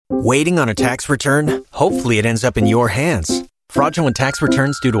Waiting on a tax return? Hopefully it ends up in your hands. Fraudulent tax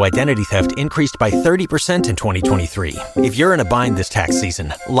returns due to identity theft increased by 30% in 2023. If you're in a bind this tax season,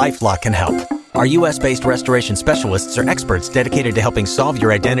 LifeLock can help. Our U.S.-based restoration specialists are experts dedicated to helping solve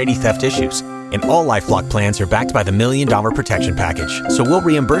your identity theft issues. And all LifeLock plans are backed by the $1 Million Protection Package. So we'll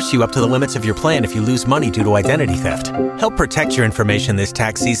reimburse you up to the limits of your plan if you lose money due to identity theft. Help protect your information this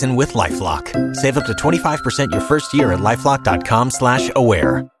tax season with LifeLock. Save up to 25% your first year at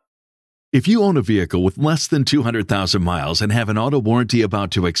LifeLock.com/aware. If you own a vehicle with less than 200,000 miles and have an auto warranty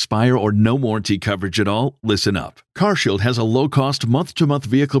about to expire or no warranty coverage at all, listen up. CarShield has a low-cost month-to-month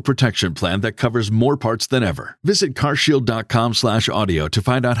vehicle protection plan that covers more parts than ever. Visit carshield.com/audio to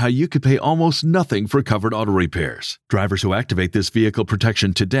find out how you could pay almost nothing for covered auto repairs. Drivers who activate this vehicle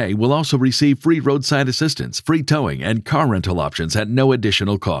protection today will also receive free roadside assistance, free towing, and car rental options at no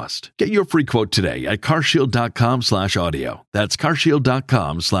additional cost. Get your free quote today at carshield.com/audio. That's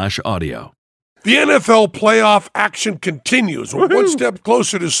carshield.com/audio. The NFL playoff action continues. We're one step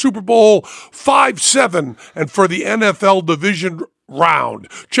closer to Super Bowl 57 and for the NFL division round.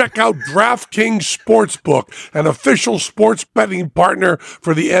 Check out DraftKings Sportsbook, an official sports betting partner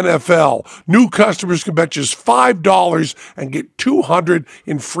for the NFL. New customers can bet just $5 and get $200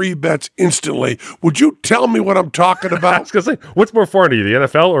 in free bets instantly. Would you tell me what I'm talking about? I was going to say, what's more fun to you, the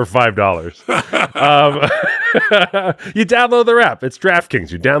NFL or $5? You download their app. It's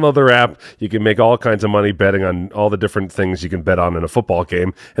DraftKings. You download their app. You can make all kinds of money betting on all the different things you can bet on in a football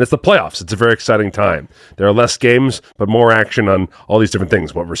game. And it's the playoffs. It's a very exciting time. There are less games, but more action on all these different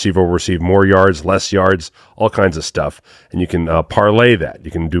things. What receiver will receive more yards, less yards, all kinds of stuff. And you can parlay that. You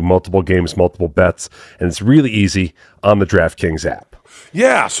can do multiple games, multiple bets. And it's really easy on the DraftKings app.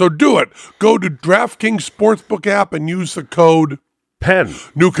 Yeah, so do it. Go to DraftKings Sportsbook app and use the code PEN.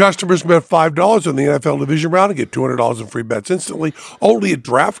 New customers bet $5 in the NFL division round and get $200 in free bets instantly. Only at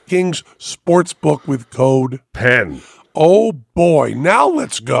DraftKings Sportsbook with code PEN. Oh boy, now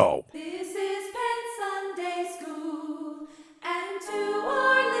let's go. This is Penn Sunday School, and to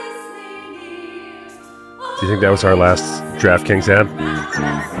our listening ears. Do you think that was our last DraftKings ad?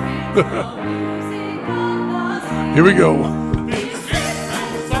 Here we go.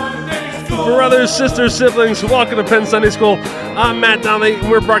 Brothers, sisters, siblings, welcome to Penn Sunday School. I'm Matt Donnelly.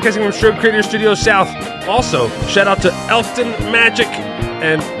 We're broadcasting from Strobe Creator Studio South. Also, shout out to Elkton Magic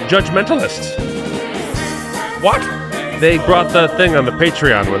and Judgmentalists. What? They brought the thing on the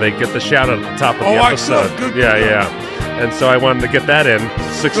Patreon where they get the shout out at the top of the episode. I saw. Good. Yeah. And so I wanted to get that in.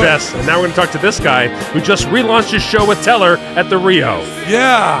 Success. Good. And now we're going to talk to this guy who just relaunched his show with Teller at the Rio.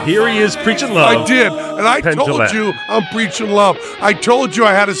 Yeah. Here he is preaching love. I did. And I told you I'm preaching love. I told you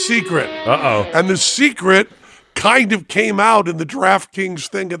I had a secret. Uh-oh. And the secret kind of came out in the DraftKings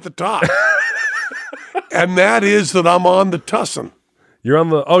thing at the top. And that is that I'm on the Tussin. You're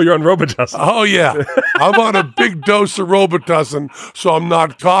on Robitussin. Oh, yeah. I'm on a big dose of Robitussin, so I'm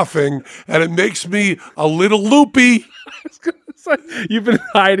not coughing, and it makes me a little loopy. You've been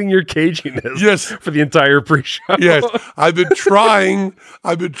hiding your caginess for the entire pre-show. Yes. I've been trying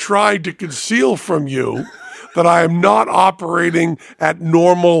to conceal from you that I am not operating at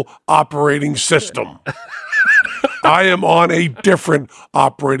normal operating system. I am on a different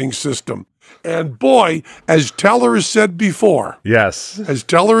operating system. And boy, as Teller has said before,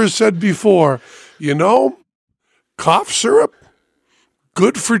 you know, cough syrup,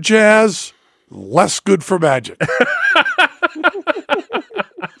 good for jazz, less good for magic.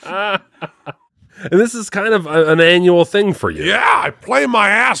 And this is kind of an annual thing for you. Yeah, I play my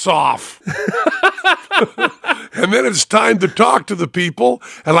ass off. And then it's time to talk to the people,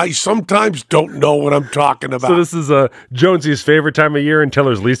 and I sometimes don't know what I'm talking about. So this is Jonesy's favorite time of year and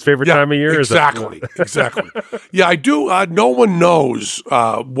Teller's least favorite time of year? Exactly. Yeah, I do. No one knows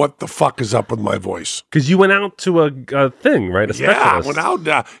what the fuck is up with my voice. Because you went out to a thing, right? A specialist. Yeah, I went out,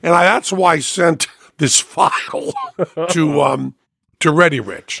 and that's why I sent this file to Ready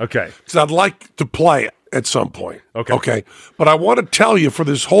Rich. Okay. Because I'd like to play it at some point. Okay. But I want to tell you, for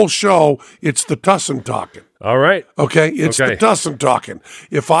this whole show, it's the Tussin talking. All right. Okay? It's the Tussin talking.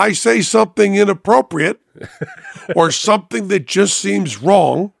 If I say something inappropriate or something that just seems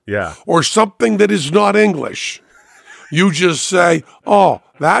wrong or something that is not English, you just say, oh,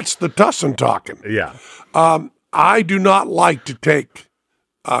 that's the Tussin talking. Yeah. I do not like to take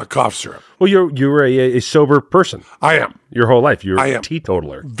cough syrup. Well, you're a sober person. I am. Your whole life. You're a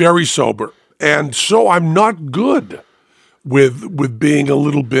teetotaler. Very sober. And so I'm not good with being a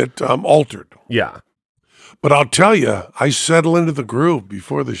little bit altered. Yeah. But I'll tell you, I settle into the groove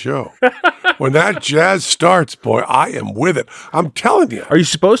before the show. When that jazz starts, boy, I am with it. I'm telling you. Are you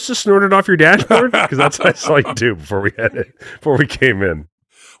supposed to snort it off your dashboard? Because that's what I saw you do before we came in.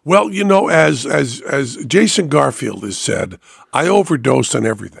 Well, as Jason Garfield has said, I overdose on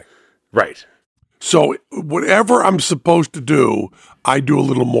everything. Right. So whatever I'm supposed to do, I do a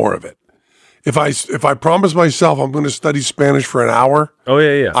little more of it. If I promise myself I'm going to study Spanish for an hour,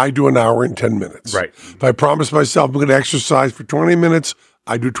 I do an hour and 10 minutes. Right. If I promise myself I'm going to exercise for 20 minutes,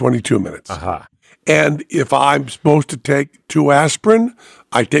 I do 22 minutes. Uh-huh. And if I'm supposed to take 2 aspirin,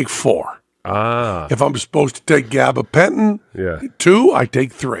 I take 4. If I'm supposed to take gabapentin, 2, I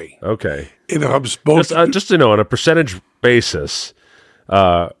take 3. Okay. And if I'm supposed just to know, on a percentage basis,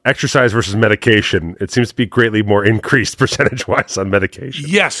 exercise versus medication, it seems to be greatly more increased percentage-wise on medication.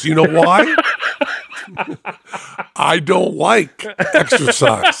 Yes, you know why? I don't like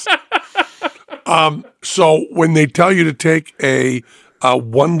exercise. So when they tell you to take a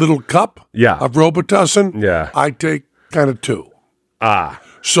 1 little cup of Robitussin, I take kind of 2.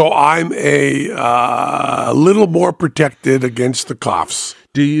 So I'm a little more protected against the coughs.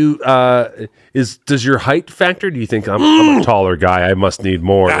 Do you does your height factor? Do you think I'm a taller guy? I must need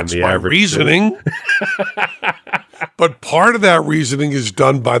more than the average. Reasoning. But part of that reasoning is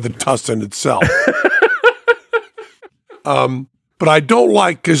done by the Tussin itself. But I don't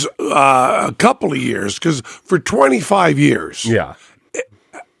like, because a couple of years, because for 25 years,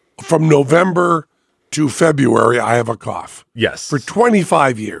 from November to February, I have a cough. Yes. For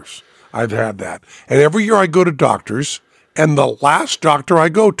 25 years, I've had that. And every year I go to doctors, and the last doctor I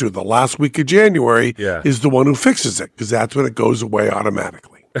go to, the last week of January, is the one who fixes it, because that's when it goes away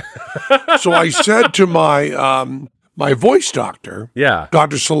automatically. So I said to my my voice doctor,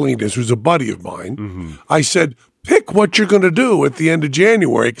 Dr. Salinas, who's a buddy of mine, I said, pick what you're going to do at the end of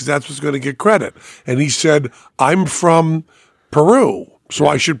January, because that's what's going to get credit. And he said, I'm from Peru, so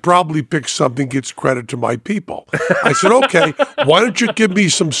I should probably pick something that gets credit to my people. I said, okay, why don't you give me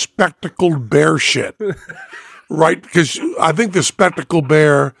some spectacled bear shit? Right? Because I think the spectacled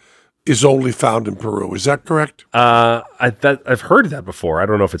bear is only found in Peru. Is that correct? I've heard that before. I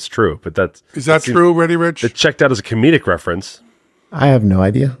don't know if it's true, but is that true, Ready Rich? It checked out as a comedic reference. I have no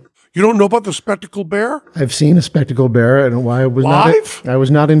idea. You don't know about the spectacled bear? I've seen a spectacled bear, and why I was live? I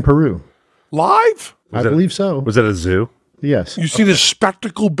was not in Peru. Live? I believe so. Was it a zoo? Yes. You've seen a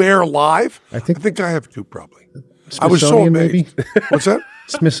spectacled bear live? I think I have two, probably. I was so amazed. Maybe? What's that?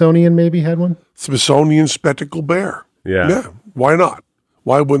 Smithsonian maybe had one? Smithsonian spectacled bear. Yeah. Why not?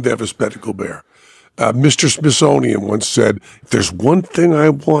 Why wouldn't they have a spectacled bear? Mr. Smithsonian once said, if there's one thing I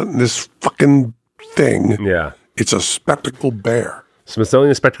want in this fucking thing, it's a spectacled bear.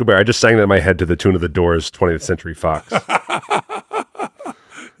 Smithsonian spectacled bear. I just sang that in my head to the tune of the Doors' 20th Century Fox.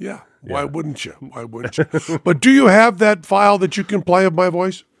 Why wouldn't you? Why wouldn't you? But do you have that file that you can play of my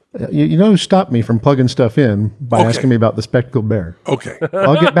voice? You know who stopped me from plugging stuff in by asking me about the spectacled bear. Okay.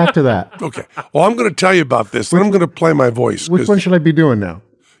 I'll get back to that. Okay. Well, I'm going to tell you about this, then I'm going to play my voice. Which one should I be doing now?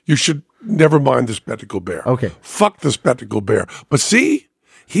 You should never mind the spectacled bear. Okay. Fuck the spectacled bear. But see,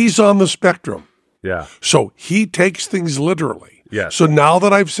 he's on the spectrum. Yeah. So he takes things literally. Yeah. So now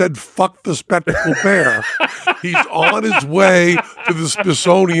that I've said fuck the spectacled bear, he's on his way to the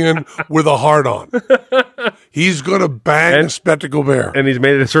Smithsonian with a heart on. He's going to bang the spectacled bear. And he's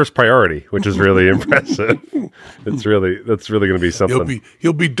made it his first priority, which is really impressive. That's really going to be something.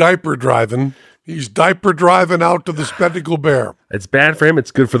 He'll be diaper driving. He's diaper driving out to the spectacled bear. It's bad for him.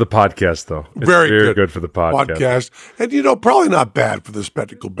 It's good for the podcast, though. It's very good for the podcast. And, probably not bad for the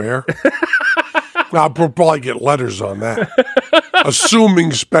spectacled bear. I'll probably get letters on that.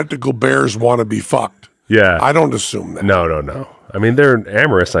 Assuming spectacled bears want to be fucked. Yeah. I don't assume that. No. I mean, they're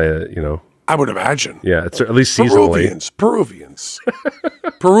amorous, I would imagine. Yeah, it's at least seasonally. Peruvians.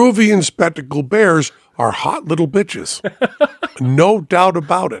 Peruvian spectacled bears are hot little bitches. No doubt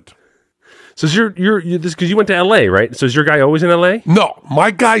about it. So you're this because you went to L.A., right? So is your guy always in L.A.? No,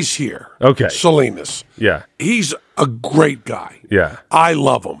 my guy's here. Okay. Salinas. Yeah. He's a great guy. Yeah. I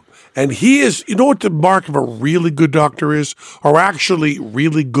love him. And he is, you know what the mark of a really good doctor is? Or actually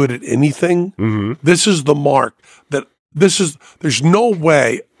really good at anything? Mm-hmm. This is the mark that there's no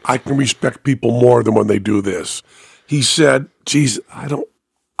way I can respect people more than when they do this. He said, geez, I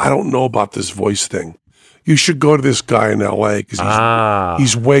don't know about this voice thing. You should go to this guy in L.A. because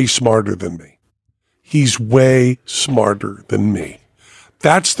he's way smarter than me. He's way smarter than me.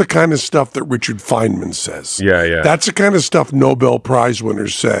 That's the kind of stuff that Richard Feynman says. Yeah. That's the kind of stuff Nobel Prize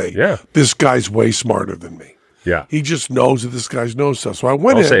winners say. Yeah. This guy's way smarter than me. Yeah. He just knows that this guy knows stuff. So I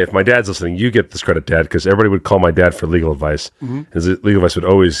went in. I'll say, if my dad's listening, you get this credit, Dad, because everybody would call my dad for legal advice. Mm-hmm. His legal advice would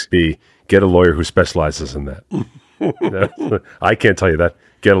always be, get a lawyer who specializes in that. I can't tell you that.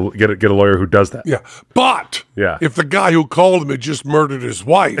 Get a lawyer who does that. Yeah. But if the guy who called him had just murdered his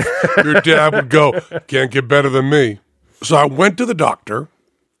wife, your dad would go, can't get better than me. So I went to the doctor,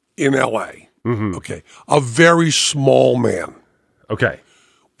 in L.A. Okay, a very small man Okay.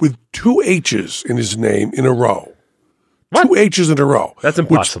 with 2 H's in his name in a row. What? 2 H's in a row. That's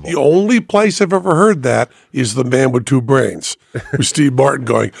impossible. Which the only place I've ever heard that is The Man with Two Brains, with Steve Martin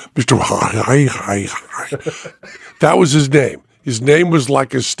going, Mr. Hi. That was his name. His name was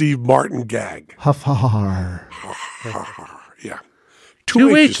like a Steve Martin gag. Huff har. Yeah.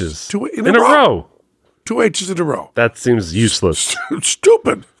 2 H's in a row. 2 H's in a row. That seems useless.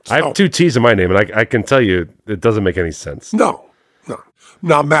 Stupid. I have 2 T's in my name, and I can tell you it doesn't make any sense. No.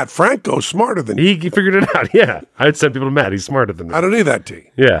 Now, Matt Franco's smarter than you. He figured it out, yeah. I'd send people to Matt. He's smarter than me. I don't need that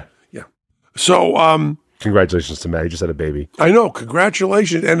T. Yeah. Yeah. So, Congratulations to Matt. He just had a baby. I know.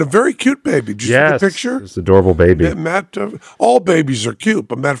 Congratulations. And a very cute baby. Did you see the picture? It's an adorable baby. Yeah, Matt, all babies are cute,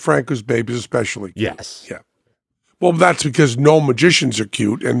 but Matt Franco's baby is especially cute. Yes. Yeah. Well, that's because no magicians are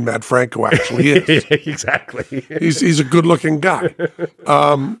cute, and Matt Franco actually is. Exactly. He's a good-looking guy.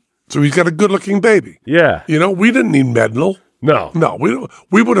 So he's got a good-looking baby. Yeah. You know, we didn't need Mendel. No. No,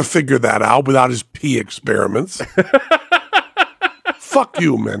 we would have figured that out without his pee experiments. Fuck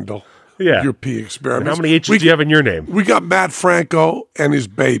you, Mendel. Yeah. Your pee experiments. And how many H's do you have in your name? We got Matt Franco and his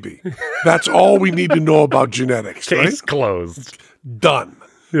baby. That's all we need to know about genetics. Case right? closed. Done.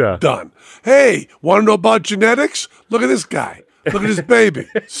 Yeah. Done. Hey, want to know about genetics? Look at this guy. Look at his baby.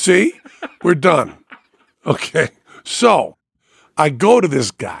 See? We're done. Okay. So I go to this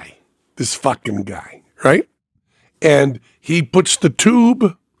guy, this fucking guy, right? And he puts the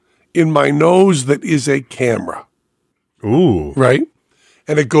tube in my nose that is a camera, Ooh. right?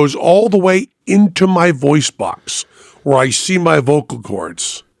 And it goes all the way into my voice box where I see my vocal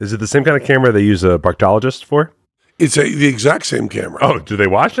cords. Is it the same kind of camera they use a proctologist for? It's the exact same camera. Oh, do they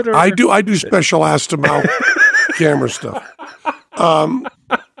watch it? Or? I do special ass to mouth camera stuff.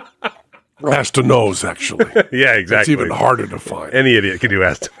 Ass to nose, actually. Yeah, exactly. It's even harder to find. Any idiot can do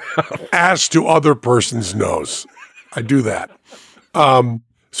ass to mouth. Ass to other person's nose. I do that.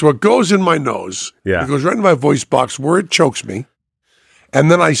 So it goes in my nose. Yeah. It goes right in my voice box where it chokes me.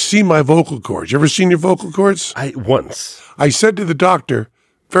 And then I see my vocal cords. You ever seen your vocal cords? Once. I said to the doctor,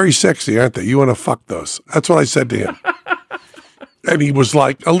 very sexy, aren't they? You want to fuck those? That's what I said to him. And he was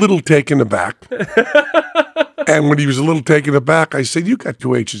like a little taken aback. And when he was a little taken aback, I said, you got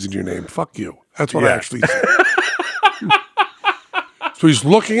 2 H's in your name. Fuck you. That's what I actually said. So he's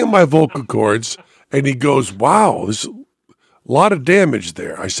looking at my vocal cords and he goes, wow, there's a lot of damage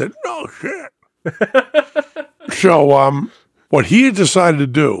there. I said, no shit. So what he had decided to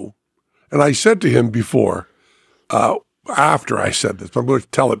do, and I said to him before, after I said this, but I'm going to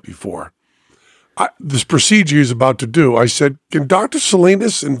tell it before, this procedure he's about to do, I said, can Dr.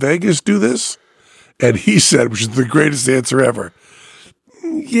 Salinas in Vegas do this? And he said, which is the greatest answer ever,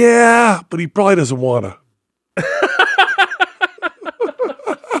 yeah, but he probably doesn't want to.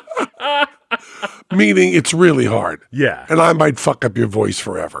 Meaning it's really hard. Yeah. And I might fuck up your voice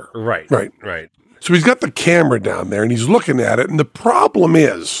forever. Right. Right. So he's got the camera down there and he's looking at it. And the problem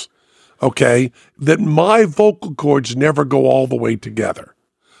is, okay, that my vocal cords never go all the way together.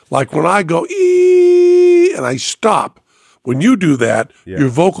 Like when I go, ee, and I stop, when you do that, your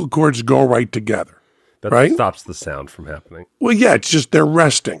vocal cords go right together. That right? stops the sound from happening. Well, yeah, it's just they're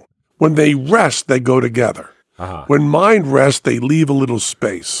resting. When they rest, they go together. Uh-huh. When mine rest, they leave a little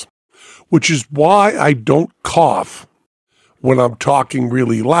space, which is why I don't cough when I'm talking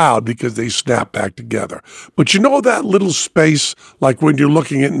really loud, because they snap back together. But you know that little space, like when you're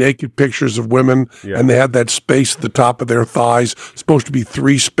looking at naked pictures of women and they have that space at the top of their thighs, supposed to be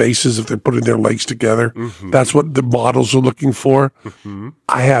 3 spaces if they're putting their legs together. Mm-hmm. That's what the models are looking for. Mm-hmm.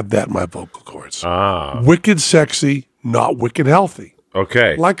 I have that in my vocal cords. Wicked sexy, not wicked healthy.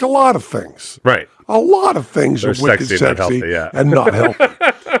 Okay. Like a lot of things. Right. A lot of things They're are wicked sexy, sexy, not healthy, and not healthy.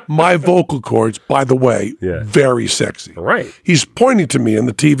 My vocal cords, by the way, very sexy. Right. He's pointing to me on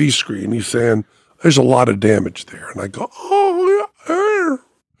the TV screen. He's saying, there's a lot of damage there. And I go, oh, yeah.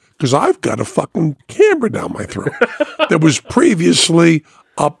 Because I've got a fucking camera down my throat that was previously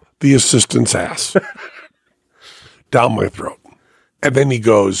up the assistant's ass. Down my throat. And then he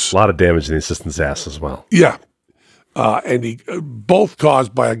goes... A lot of damage in the assistant's ass as well. Yeah. And he both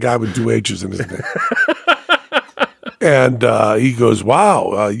caused by a guy with 2 H's in his name. And he goes,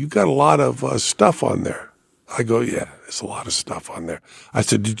 wow, you got a lot of stuff on there. I go, yeah, there's a lot of stuff on there. I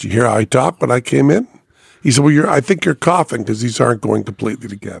said, did you hear how I talked when I came in? He said, well, I think you're coughing because these aren't going completely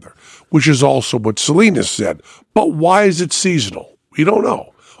together, which is also what Salinas said. But why is it seasonal? We don't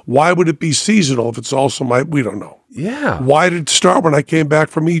know. Why would it be seasonal if it's also we don't know. Yeah. Why did it start when I came back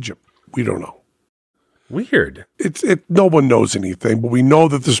from Egypt? We don't know. Weird. No one knows anything, but we know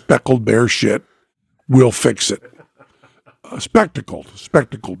that the speckled bear shit will fix it. spectacled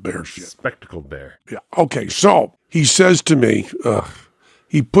bear shit. Spectacled bear. Yeah. Okay. So he says to me,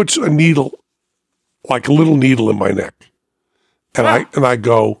 he puts a needle, like a little needle in my neck. And I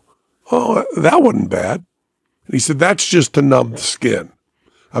go, oh, that wasn't bad. And he said, that's just to numb the skin.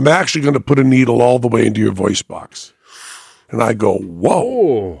 I'm actually going to put a needle all the way into your voice box. And I go,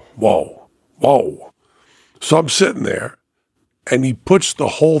 whoa, whoa, whoa. So I'm sitting there, and he puts the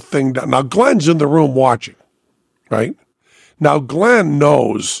whole thing down. Now, Glenn's in the room watching, right? Now, Glenn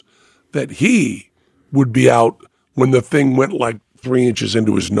knows that he would be out when the thing went like 3 inches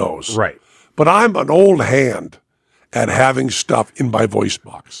into his nose. Right. But I'm an old hand at having stuff in my voice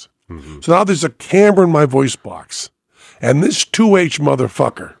box. So now there's a camera in my voice box. And this 2H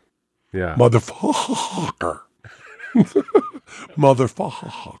motherfucker, Yeah. motherfucker,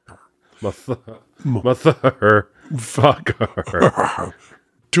 Motherfucker.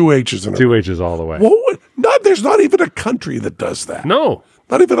 2 H's in it. 2 H's all the way. There's not even a country that does that. No.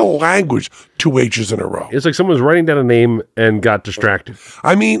 Not even a language, 2 H's in a row. It's like someone was writing down a name and got distracted.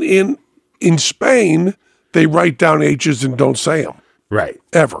 I mean, in Spain, they write down H's and don't say them, Right.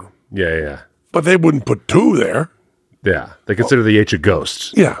 ever. Yeah. But they wouldn't put 2 there. Yeah. They consider the H a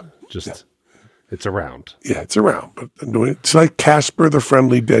ghost. Yeah. Just, it's around. Yeah, it's around. But it's like Casper the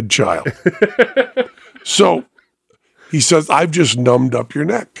Friendly Dead Child. So he says, I've just numbed up your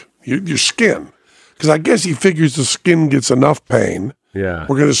neck, your skin. Because I guess he figures the skin gets enough pain. Yeah.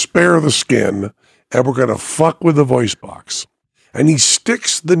 We're going to spare the skin, and we're going to fuck with the voice box. And he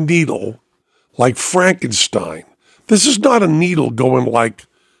sticks the needle like Frankenstein. This is not a needle going like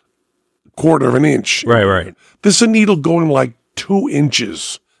 1/4 of an inch. Right. This is a needle going like 2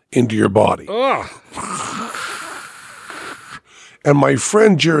 inches into your body. Ugh. And my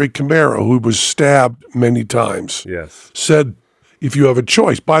friend Jerry Camaro, who was stabbed many times, Yes. said, if you have a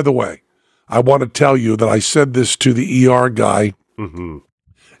choice, by the way, I want to tell you that I said this to the ER guy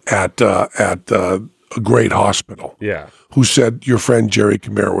at a great hospital. Yeah. Who said your friend Jerry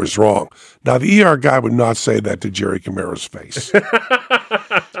Camaro was wrong. Now, the ER guy would not say that to Jerry Camaro's face.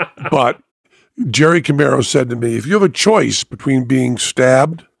 But Jerry Camaro said to me, if you have a choice between being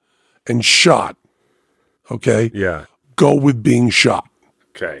stabbed and shot, okay, Yeah. go with being shot.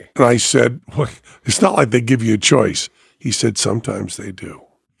 Okay. And I said, well, it's not like they give you a choice. He said, sometimes they do.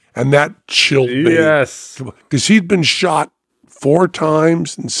 And that chilled me. Yes. Because he'd been shot 4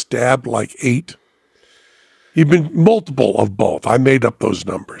 times and stabbed like 8. He'd been multiple of both. I made up those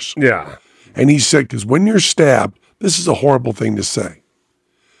numbers. Yeah. And he said, because when you're stabbed, this is a horrible thing to say.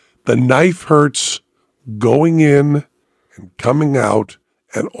 The knife hurts going in and coming out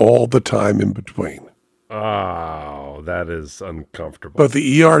and all the time in between. Oh, that is uncomfortable. But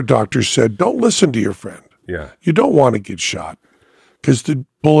the ER doctor said, don't listen to your friend. Yeah. You don't want to get shot because the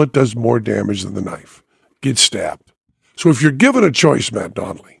bullet does more damage than the knife. Get stabbed. So if you're given a choice, Matt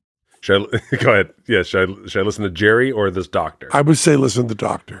Donnelly, Should I, go ahead. Yeah, should I listen to Jerry or this doctor? I would say listen to the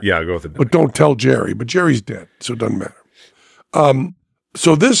doctor. Yeah, I'll go with the doctor. But don't tell Jerry. But Jerry's dead, so it doesn't matter.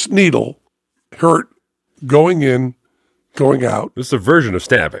 So this needle hurt going in, going out, This is a version of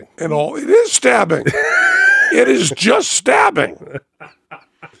stabbing. and all. It is stabbing. It is just stabbing.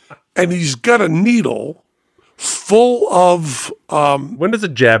 And he's got a needle full of, When does a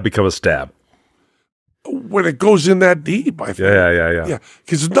jab become a stab? when it goes in that deep, I think. Yeah. Yeah,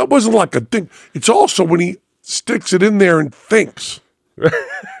 because that wasn't like a thing. It's also when he sticks it in there and thinks.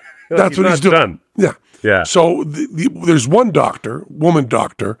 That's what he's doing. Done. Yeah. Yeah. So there's one woman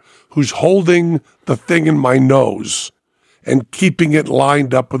doctor, who's holding the thing in my nose and keeping it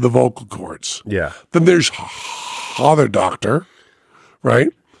lined up with the vocal cords. Yeah. Then there's other doctor, right?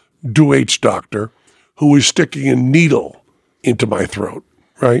 2H doctor, who is sticking a needle into my throat,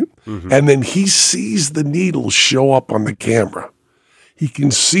 right? And then he sees the needle show up on the camera. He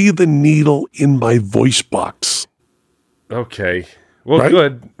can see the needle in my voice box, Okay. Well, Right?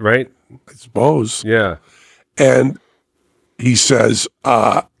 good, right? I suppose. Yeah. And he says,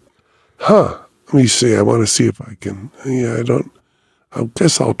 let me see. I want to see if I can. Yeah, I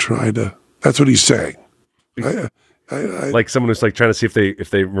guess I'll try to. That's what he's saying. Like someone who's like trying to see if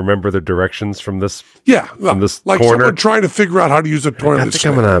they remember the directions from this. Yeah. this like corner? someone trying to figure out how to use a toilet. I think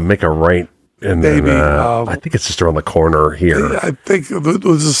I'm gonna make a right, and Maybe, then, I think it's just around the corner here. I think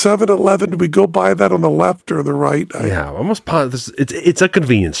was a 7-Eleven. Did we go by that on the left or the right? Yeah, almost positive. It's a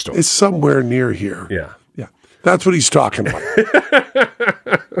convenience store. It's somewhere near here. Yeah. Yeah. That's what he's talking about.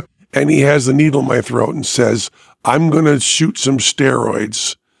 And he has the needle in my throat and says, I'm going to shoot some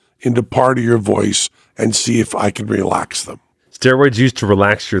steroids into part of your voice and see if I can relax them. Steroids used to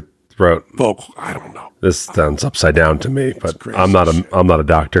relax throat. vocal. I don't know. This sounds upside down to me, but crazy I'm not a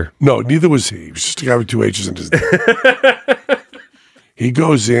doctor. No, neither was he. He was just a guy with 2 H's in his name. He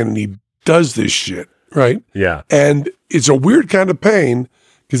goes in and he does this shit, right? Yeah. And it's a weird kind of pain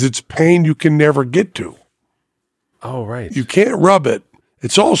because it's pain you can never get to. Oh, right. You can't rub it.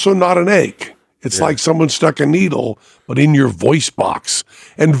 It's also not an ache. It's like someone stuck a needle, but in your voice box.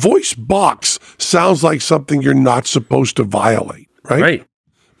 And voice box sounds like something you're not supposed to violate, right? Right.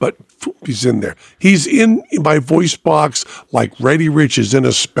 But he's in there. He's in my voice box like Reddy Rich is in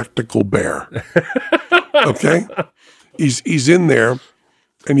a spectacle bear. Okay? He's in there,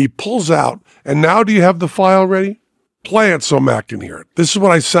 and he pulls out. And now do you have the file ready? Play it so Mac can hear it. This is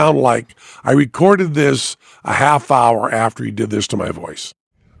what I sound like. I recorded this a half hour after he did this to my voice.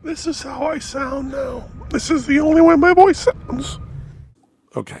 This is how I sound now. This is the only way my voice sounds.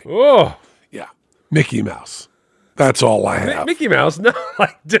 Okay. Oh. Yeah. Mickey Mouse. That's all I have. Mickey Mouse? No,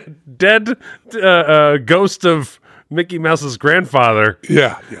 like dead ghost of Mickey Mouse's grandfather.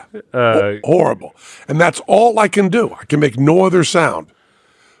 Yeah. Horrible. And that's all I can do. I can make no other sound.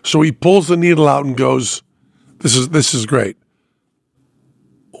 So he pulls the needle out and goes, This is great.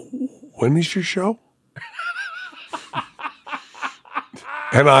 When is your show?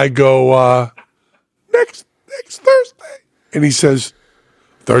 And I go, next Thursday. And he says,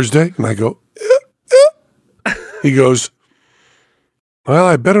 Thursday? And I go, yeah. He goes, well,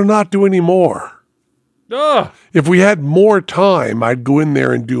 I better not do any more. If we had more time, I'd go in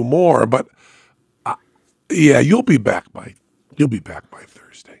there and do more. But yeah, you'll be back by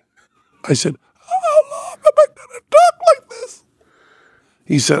Thursday. I said, how long am I going to talk like this?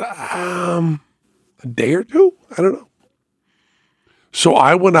 He said, a day or two? I don't know. So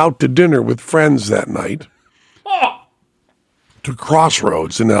I went out to dinner with friends that night to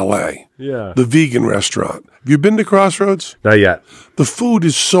Crossroads in L.A., the vegan restaurant. Have you been to Crossroads? Not yet. The food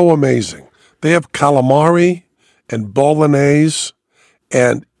is so amazing. They have calamari and bolognese,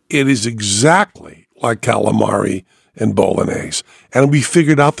 and it is exactly like calamari and bolognese. And we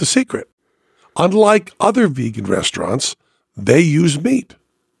figured out the secret. Unlike other vegan restaurants, they use meat.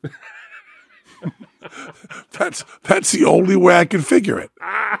 That's the only way I can figure it.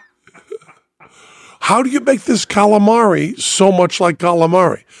 How do you make this calamari so much like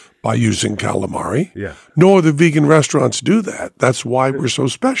calamari? By using calamari. Yeah. No other vegan restaurants do that. That's why we're so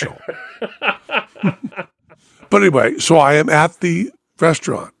special. But anyway, so I am at the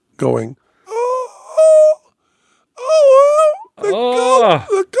restaurant going, the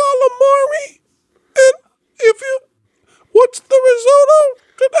calamari. And what's the risotto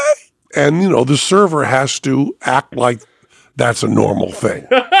today? And, the server has to act like that's a normal thing.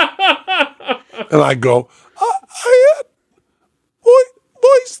 And I go, I had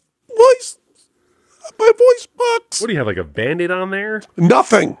voice, my voice box. What do you have, like a Band-Aid on there?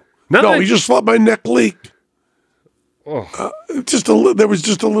 Nothing. No, he just let my neck leak. Oh. There was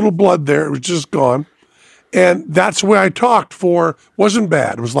just a little blood there. It was just gone. And that's where I talked for, wasn't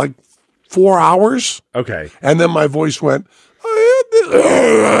bad. It was like 4 hours. Okay. And then my voice went,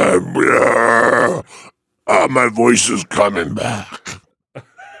 my voice is coming back.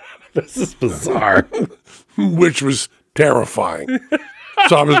 This is bizarre. Which was terrifying.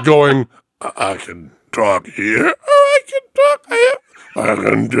 So I was going, I can talk here, or I can talk here. I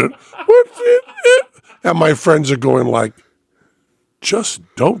can just, what's it? And my friends are going like, just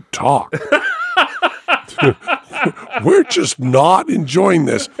don't talk. We're just not enjoying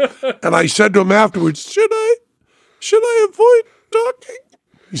this. And I said to him afterwards, should I avoid talking?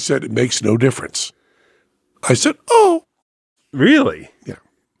 He said, it makes no difference. I said, oh. Really? Yeah.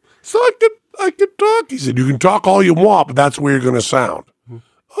 So I could talk. He said, you can talk all you want, but that's where you're going to sound.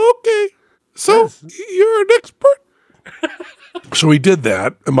 Okay. So you're an expert. So he did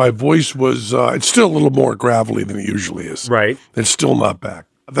that, and my voice was, it's still a little more gravelly than it usually is. Right. It's still not back.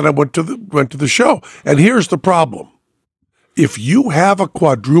 Then I went to the show. And here's the problem. If you have a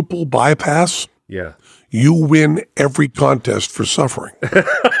quadruple bypass, you win every contest for suffering.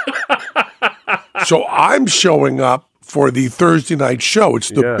 So I'm showing up for the Thursday night show. It's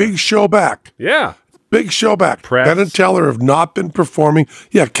the big show back. Yeah. Big show back. Press. Ben and Teller have not been performing.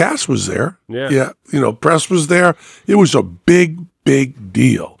 Yeah, Cass was there. Yeah. Press was there. It was a big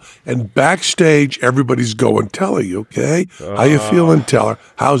deal. And backstage, everybody's going, Teller, you okay? How you feeling, Teller?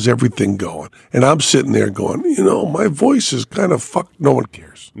 How's everything going? And I'm sitting there going, my voice is kind of fucked. No one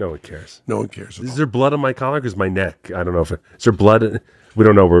cares. No one cares. No one cares. Is there blood on my collar? Because my neck. I don't know if is there blood. We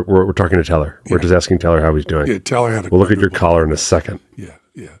don't know. We're talking to Teller. We're just asking Teller how he's doing. Yeah, Teller had a We'll look at your collar in a second. Yeah.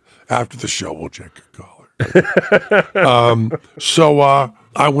 After the show, we'll check your collar. So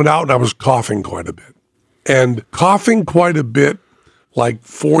I went out and I was coughing quite a bit. And coughing quite a bit like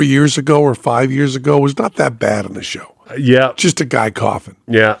 4 years ago or 5 years ago was not that bad on the show. Yeah. Just a guy coughing.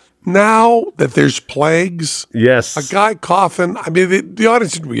 Yeah. Now that there's plagues, Yes. a guy coughing, I mean, the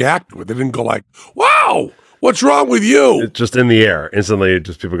audience didn't react with it. They didn't go like, wow, what's wrong with you? It's just in the air. Instantly,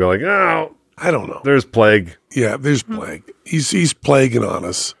 just people go like, oh, I don't know. there's plague. Yeah, there's plague. He's plaguing on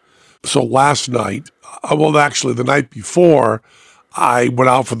us. So last night, well, actually the night before, I went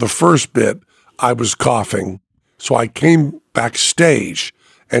out for the first bit. I was coughing. So I came backstage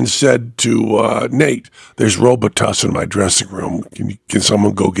and said to Nate, there's Robitussin in my dressing room. Can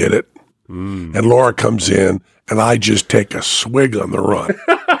someone go get it? And Laura comes in, and I just take a swig on the run.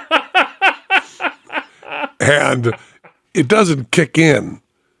 And it doesn't kick in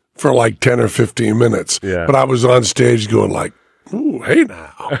for like 10 or 15 minutes. Yeah. But I was on stage going like, ooh, hey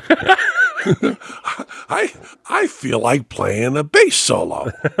now. I feel like playing a bass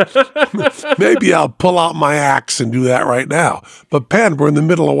solo. Maybe I'll pull out my axe and do that right now. But Penn, we're in the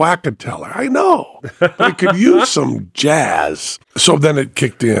middle of Wackateller. I know, but I could use some jazz. So then it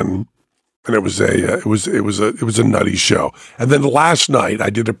kicked in, and it was a nutty show. And then last night I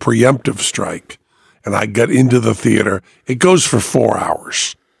did a preemptive strike, and I got into the theater. It goes for 4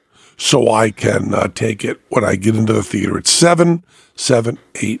 hours. So I can take it when I get into the theater at 7,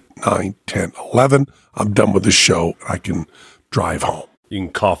 8, 9, 10, 11. I'm done with the show. I can drive home. You can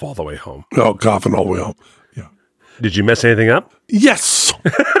cough all the way home. No, coughing all the way home. Yeah. Did you mess anything up? Yes.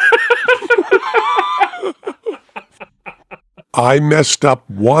 I messed up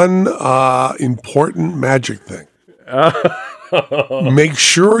one important magic thing. Make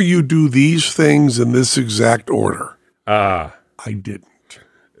sure you do these things in this exact order. I didn't.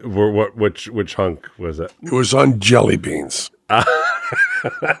 Which hunk was it? It was on jelly beans.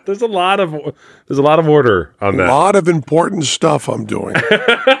 There's a lot of order on that. A lot of important stuff I'm doing.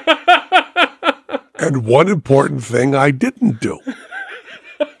 And one important thing I didn't do.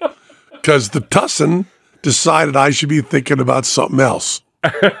 Because the Tussin decided I should be thinking about something else.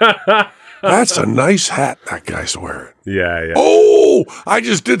 That's a nice hat that guy's wearing. Yeah. Oh, I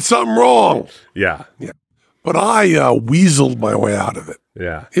just did something wrong. Yeah. But I weaseled my way out of it.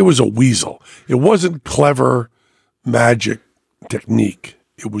 Yeah. It was a weasel. It wasn't clever magic technique.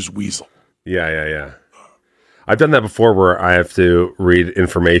 It was weasel. Yeah. I've done that before where I have to read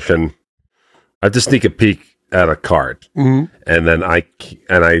information. I have to sneak a peek at a card. Mm-hmm. And then I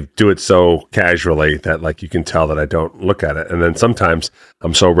do it so casually that like you can tell that I don't look at it. And then sometimes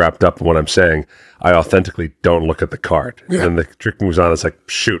I'm so wrapped up in what I'm saying, I authentically don't look at the card. Yeah. And the trick moves on. It's like,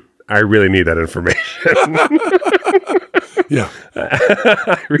 shoot, I really need that information. Yeah.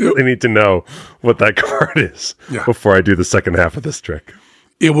 I really need to know what that card is before I do the second half of this trick.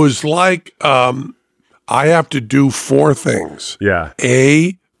 It was like I have to do 4 things. Yeah.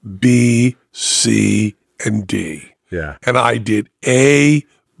 A, B, C, and D. Yeah. And I did A,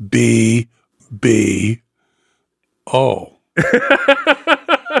 B, B, O.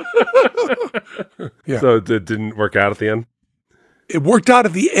 Yeah. So it didn't work out at the end? It worked out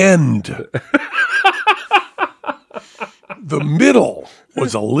at the end. The middle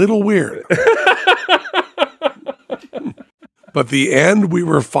was a little weird. But the end, we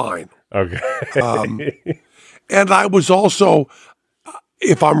were fine. Okay. And I was also,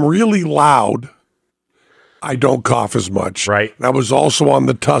 if I'm really loud, I don't cough as much. Right. And I was also on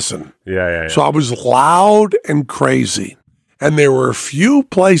the Tussin. Yeah. So I was loud and crazy. And there were a few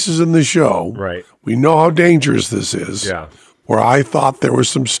places in the show. Right. We know how dangerous this is. Yeah. Where I thought there was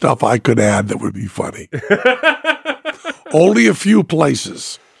some stuff I could add that would be funny. Only a few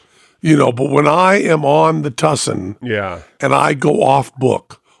places, but when I am on the Tussin and I go off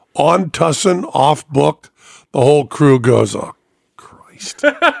book, on Tussin, off book, the whole crew goes, oh, Christ.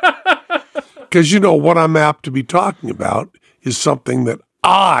 Because, what I'm apt to be talking about is something that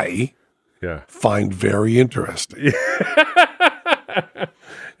I find very interesting.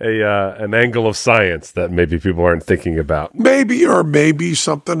 An angle of science that maybe people aren't thinking about. Maybe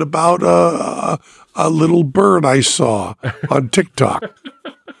something about a little bird I saw on TikTok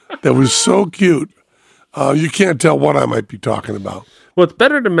that was so cute. You can't tell what I might be talking about. Well, it's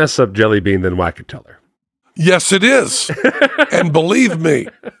better to mess up Jelly Bean than Wackateller. Yes, it is. And believe me,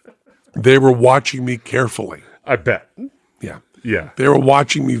 they were watching me carefully. I bet. Yeah. They were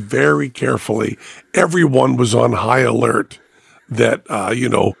watching me very carefully. Everyone was on high alert that,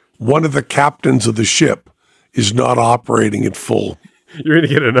 one of the captains of the ship is not operating at full. You're going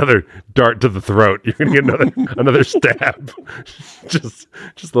to get another dart to the throat. You're going to get another stab. just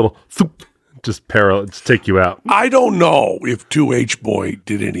a little, just parallel, just take you out. I don't know if 2H Boy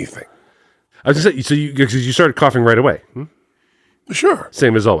did anything. I was going to say, because you started coughing right away. Sure.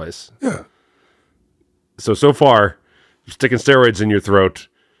 Same as always. Yeah. So far, sticking steroids in your throat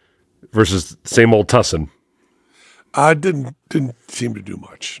versus same old Tussin? Didn't seem to do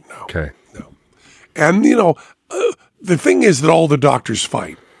much. No. Okay. No. And the thing is that all the doctors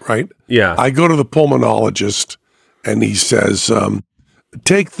fight, right? Yeah. I go to the pulmonologist, and he says,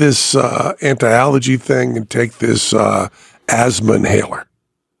 take this anti-allergy thing and take this asthma inhaler.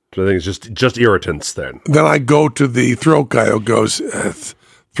 So I think it's just irritants then. Then I go to the throat guy who goes,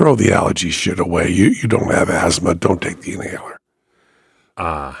 throw the allergy shit away. You don't have asthma. Don't take the inhaler.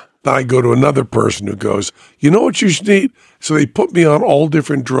 Then I go to another person who goes, you know what you should eat? So they put me on all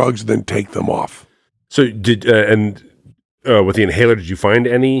different drugs and then take them off. So with the inhaler, did you find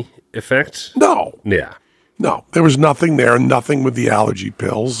any effect? No. Yeah. No, there was nothing there, nothing with the allergy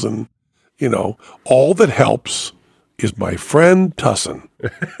pills. And, all that helps is my friend Tussin.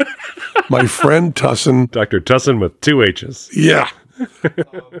 My friend Tussin. Dr. Tussin with 2 H's. Yeah.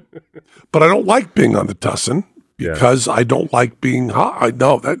 But I don't like being on the Tussin because I don't like being high.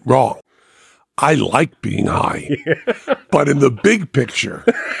 No, that's wrong. I like being high. But in the big picture,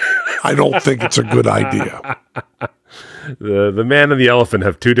 I don't think it's a good idea. The man and the elephant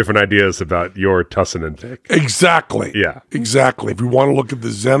have 2 different ideas about your Tussin intake. Exactly. Yeah. Exactly. If you want to look at the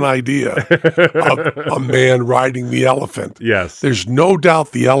Zen idea of a man riding the elephant, yes, there's no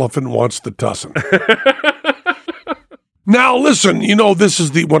doubt the elephant wants the Tussin. Now, listen, this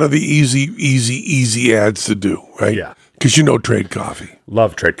is one of the easy ads to do, right? Yeah. Because Trade Coffee.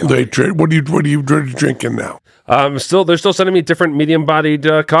 Love Trade Coffee. What are you drinking now? They're still sending me different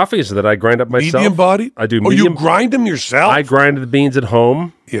medium-bodied coffees that I grind up myself. Medium-bodied? I do. Oh, you grind them yourself? I grind the beans at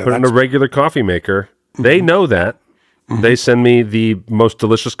home, put it in a regular coffee maker. Mm-hmm. They know that. Mm-hmm. They send me the most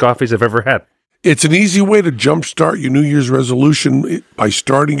delicious coffees I've ever had. It's an easy way to jumpstart your New Year's resolution by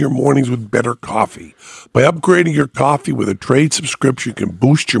starting your mornings with better coffee. By upgrading your coffee with a trade subscription, you can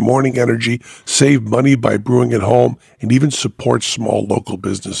boost your morning energy, save money by brewing at home, and even support small local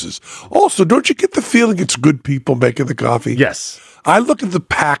businesses. Also, don't you get the feeling it's good people making the coffee? Yes. I look at the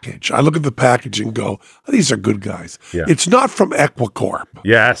package. And go, oh, these are good guys. Yeah. It's not from Equicorp.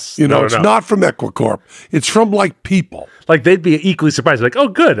 Yes. It's not from Equicorp. It's from people. Like they'd be equally surprised. Like, oh,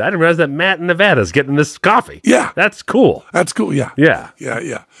 good. I didn't realize that Matt in Nevada's getting this coffee. Yeah. That's cool. Yeah. Yeah.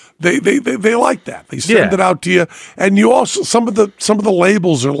 Yeah. They like that. They send it out to you. And you also, some of the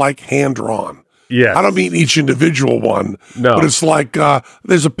labels are like hand drawn. Yeah. I don't mean each individual one. No. But it's like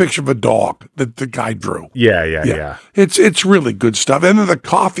there's a picture of a dog that the guy drew. Yeah. It's really good stuff. And then the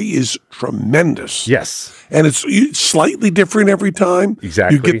coffee is tremendous. Yes. And it's slightly different every time.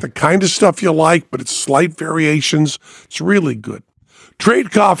 Exactly. You get the kind of stuff you like, but it's slight variations. It's really good.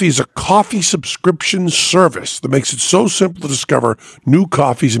 Trade Coffee is a coffee subscription service that makes it so simple to discover new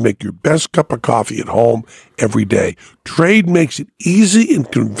coffees and make your best cup of coffee at home every day. Trade makes it easy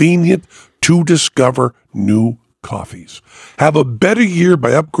and convenient to discover new coffees. Have a better year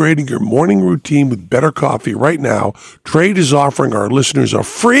by upgrading your morning routine with better coffee right now. Trade is offering our listeners a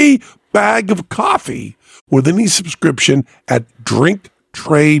free bag of coffee with any subscription at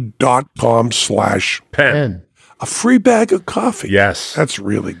drinktrade.com/pen. A free bag of coffee. Yes. That's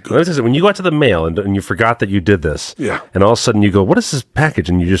really good. When you go out to the mail and you forgot that you did this, and all of a sudden you go, what is this package?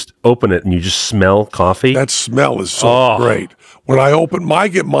 And you just open it and you just smell coffee. That smell is so great. When I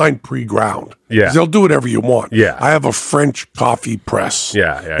get mine pre-ground. Yeah. 'Cause they'll do whatever you want. Yeah. I have a French coffee press.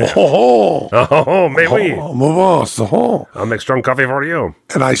 Yeah. Oh, mais oui. I'll make strong coffee for you.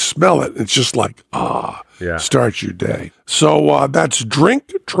 And I smell it. It's just like, starts your day. So that's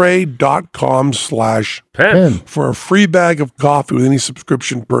drinktrade.com/pen for a free bag of coffee with any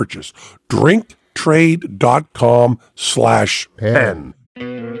subscription purchase. Drinktrade.com/pen.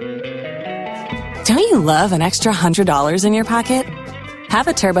 Don't you love an extra $100 in your pocket? Have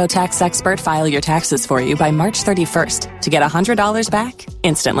a TurboTax expert file your taxes for you by March 31st to get $100 back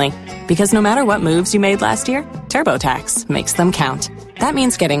instantly. Because no matter what moves you made last year, TurboTax makes them count. That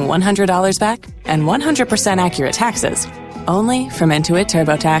means getting $100 back and 100% accurate taxes, only from Intuit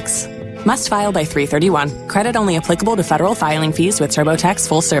TurboTax. Must file by 3/31. Credit only applicable to federal filing fees with TurboTax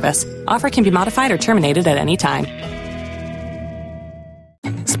full service. Offer can be modified or terminated at any time.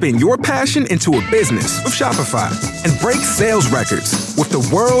 Spin your passion into a business with Shopify and break sales records with the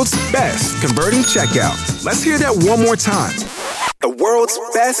world's best converting checkout. Let's hear that one more time. The world's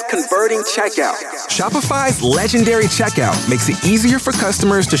best converting checkout. Shopify's legendary checkout makes it easier for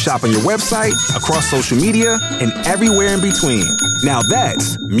customers to shop on your website, across social media, and everywhere in between. Now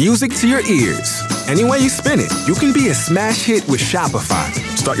that's music to your ears. Any way you spin it, you can be a smash hit with Shopify.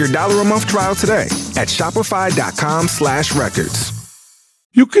 Start your $1 a month trial today at shopify.com/records.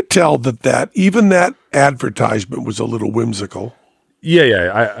 You could tell that even that advertisement was a little whimsical.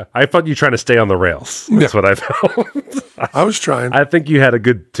 Yeah. I thought you trying to stay on the rails. That's what I felt. I was trying. I think you had a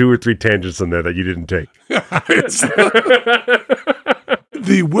good 2 or 3 tangents in there that you didn't take.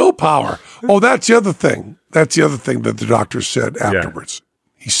 The willpower. Oh, that's the other thing. That's the other thing that the doctor said afterwards.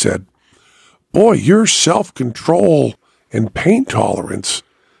 He said, boy, your self-control and pain tolerance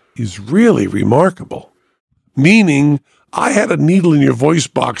is really remarkable. Meaning, I had a needle in your voice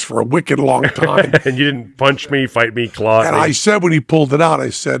box for a wicked long time. And you didn't punch me, fight me, claw And me. I said when he pulled it out, I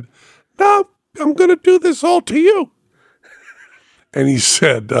said, no, I'm going to do this all to you. And he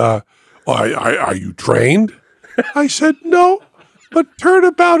said, are you trained? I said, no, but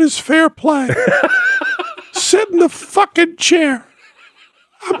turnabout is fair play. Sit in the fucking chair.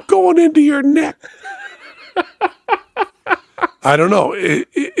 I'm going into your neck. I don't know.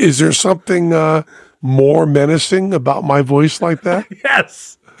 Is there something more menacing about my voice like that?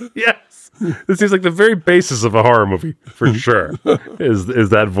 Yes. This seems like the very basis of a horror movie, for sure, is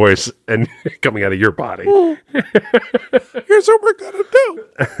that voice and coming out of your body. Here's what we're going to do.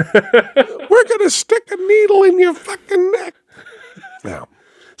 We're going to stick a needle in your fucking neck. Now,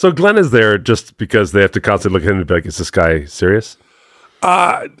 So Glenn is there just because they have to constantly look at him and be like, is this guy serious?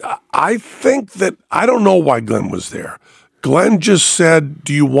 I think that, I don't know why Glenn was there. Glenn just said,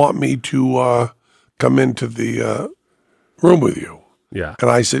 do you want me to come into the room with you? Yeah.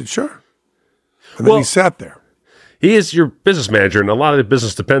 And I said, sure. And then he sat there. He is your business manager, and a lot of the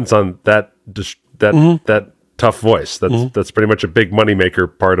business depends on that tough voice. That's pretty much a big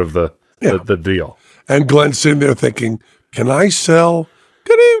moneymaker part of the deal. And Glenn's sitting there thinking, can I sell?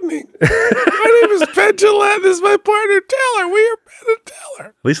 Good evening. My name is Penn Gillette. This is my partner, Taylor. We are Penn and Taylor.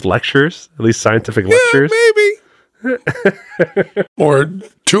 At least lectures, at least scientific lectures. Maybe. Or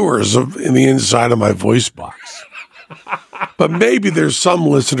tours in the inside of my voice box. But maybe there's some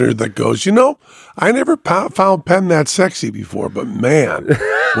listener that goes, I never found Penn that sexy before, but man,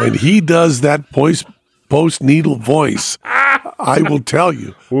 when he does that post-needle voice, I will tell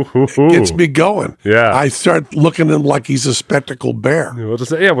you, it gets me going. Yeah. I start looking at him like he's a spectacled bear. We'll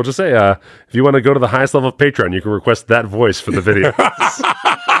just say, if you want to go to the highest level of Patreon, you can request that voice for the video.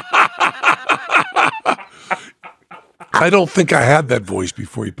 I don't think I had that voice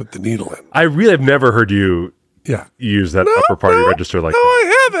before you put the needle in. I really have never heard you use that upper part of your register like that.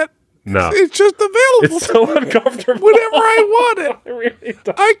 I haven't. No. It's just available. It's so uncomfortable. Whenever I want it. I really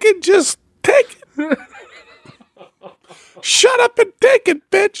don't. I can just take it. Shut up and take it,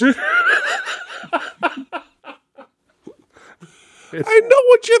 bitch. I know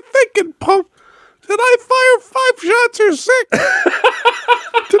what you're thinking, punk. Did I fire 5 shots or 6?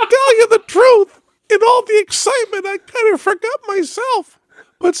 To tell you the truth, in all the excitement, I kind of forgot myself.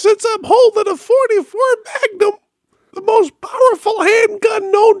 But since I'm holding a 44 Magnum, the most powerful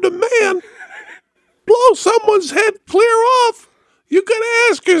handgun known to man, blow someone's head clear off, you gotta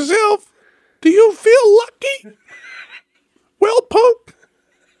ask yourself, do you feel lucky? Well, punk,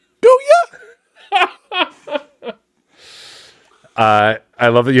 do you? I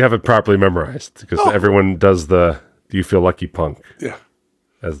love that you have it properly memorized because everyone does do you feel lucky punk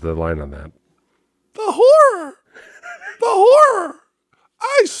as the line on that. The horror.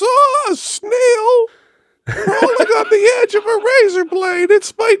 I saw a snail crawling on the edge of a razor blade.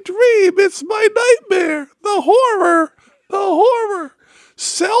 It's my dream. It's my nightmare. The horror.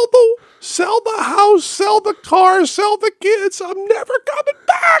 Sell the house, sell the car, sell the kids. I'm never coming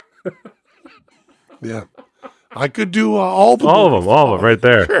back. Yeah. I could do all of them right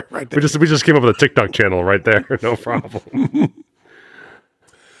there. Sure, right there. We just came up with a TikTok channel right there. No problem.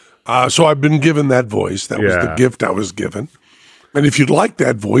 So I've been given that voice. That was the gift I was given. And if you'd like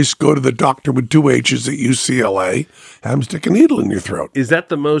that voice, go to the doctor with 2 H's at UCLA. Have him stick a needle in your throat. Is that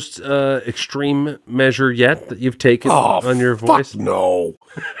the most extreme measure yet that you've taken on your voice? Fuck no.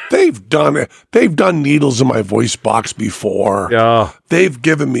 They've done it. They've done needles in my voice box before. Yeah. They've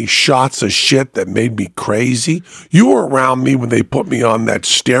given me shots of shit that made me crazy. You were around me when they put me on that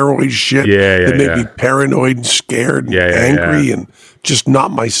steroid shit that made me paranoid and scared and angry and just not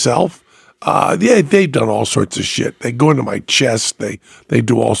myself. They've done all sorts of shit. They go into my chest. They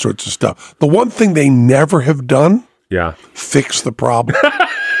do all sorts of stuff. The one thing they never have done, fix the problem.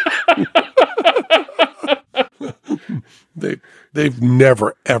 They've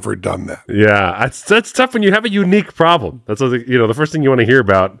never ever done that. Yeah, that's tough when you have a unique problem. That's the first thing you want to hear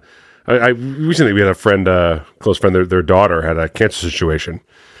about. I recently we had a friend, close friend, their daughter had a cancer situation.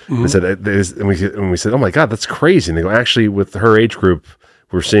 Mm-hmm. They said, and we said, oh my God, that's crazy. And they go, actually, with her age group,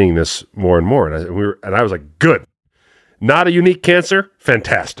 we're seeing this more and more. And I was like, good. Not a unique cancer,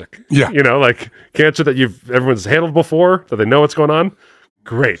 fantastic. Yeah. Like cancer that everyone's handled before, that they know what's going on.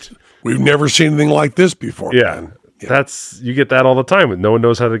 Great. We've never seen anything like this before. Yeah. Man. You get that all the time. No one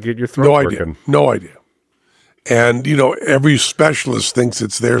knows how to get your throat working. No idea. And, every specialist thinks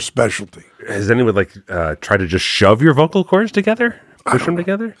it's their specialty. Has anyone try to just shove your vocal cords together? Push them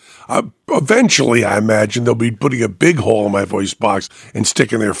together? Eventually, I imagine they'll be putting a big hole in my voice box and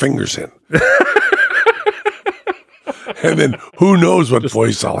sticking their fingers in. And then who knows what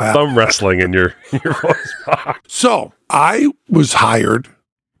voice I'll have. Thumb wrestling in your voice box. So I was hired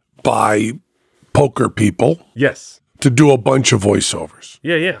by poker people. Yes. To do a bunch of voiceovers.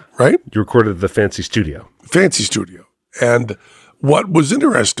 Yeah. Right? You recorded at the fancy studio. Fancy studio. And what was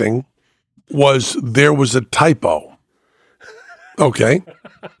interesting was there was a typo. Okay.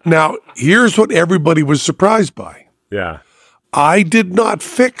 Now, here's what everybody was surprised by. Yeah. I did not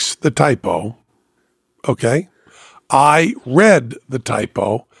fix the typo. Okay. I read the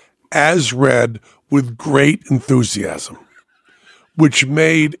typo as read with great enthusiasm, which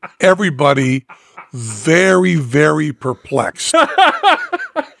made everybody very, very perplexed.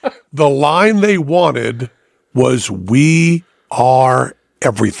 The line they wanted was, "We are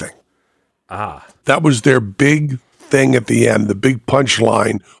everything." That was their big thing at the end, the big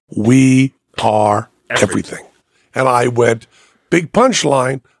punchline, "We are everything." And I went, big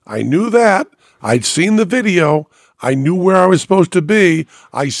punchline. I knew that. I'd seen the video. I knew where I was supposed to be.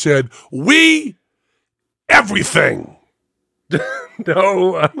 I said, "We everything."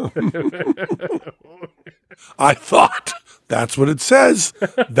 No. I thought, that's what it says.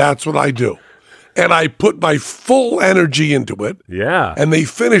 That's what I do. And I put my full energy into it. Yeah. And they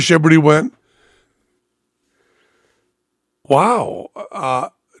finished. Everybody went, "Wow,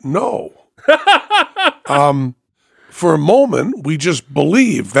 no." For a moment, we just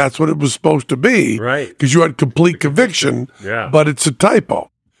believed that's what it was supposed to be. Right. Because you had complete conviction. Yeah. But it's a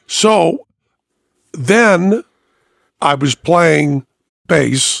typo. So then I was playing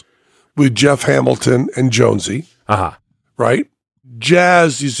bass with Jeff Hamilton and Jonesy. Right?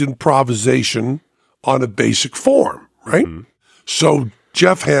 Jazz is improvisation on a basic form, right? Mm-hmm. So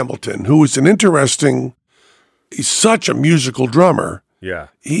Jeff Hamilton, who is he's such a musical drummer. Yeah.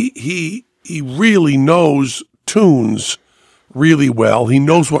 He really knows tunes really well. He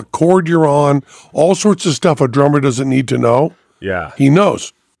knows what chord you're on, all sorts of stuff a drummer doesn't need to know. Yeah. He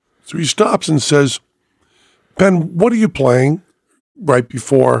knows. So he stops and says, "Ben, what are you playing right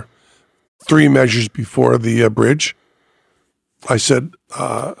before, 3 measures before the bridge?" I said,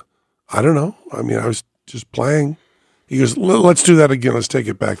 "I don't know. I mean, I was just playing." He goes, "Let's do that again. Let's take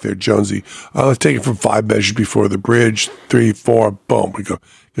it back there, Jonesy. Let's take it from 5 measures before the bridge, 3, 4, boom." We go,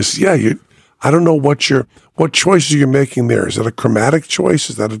 he goes, "Yeah, I don't know what choices you're making there. Is that a chromatic choice?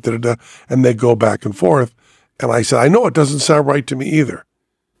 Is that a da-da-da?" And they go back and forth. And I said, "I know it doesn't sound right to me either."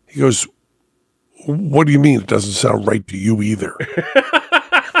 He goes, "What do you mean it doesn't sound right to you either?"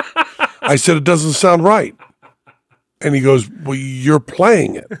 I said, "It doesn't sound right." And he goes, "Well, you're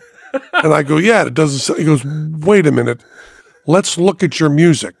playing it." And I go, "Yeah, it doesn't sound." He goes, "Wait a minute. Let's look at your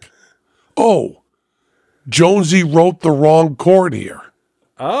music. Oh, Jonesy wrote the wrong chord here."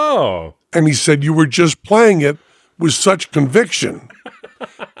 Oh. And he said, "You were just playing it with such conviction."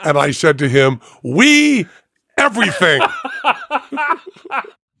 And I said to him, "We everything."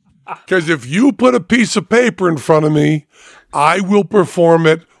 Because if you put a piece of paper in front of me, I will perform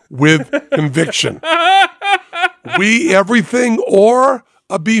it with conviction. We everything or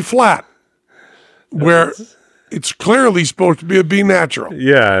a B flat, where it's clearly supposed to be a B natural.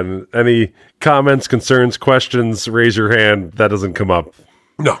 Yeah, and any comments, concerns, questions, raise your hand. That doesn't come up.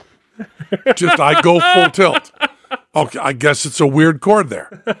 No. Just I go full tilt. Okay, I guess it's a weird chord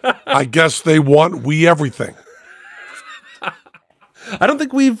there. I guess they want we everything. I don't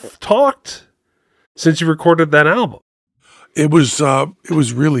think we've talked since you recorded that album. It was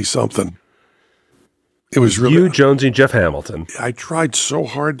really something. It was really you, Jonesy, and Jeff Hamilton. I tried so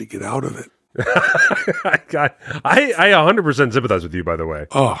hard to get out of it. I 100% sympathize with you, by the way.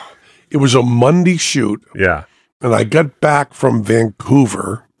 Oh, it was a Monday shoot. Yeah. And I got back from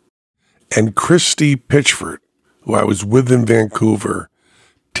Vancouver, and Christy Pitchford, who I was with in Vancouver,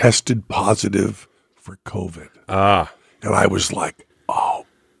 tested positive for COVID. And I was like, "Oh,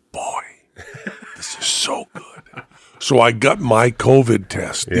 boy, this is so good." So I got my COVID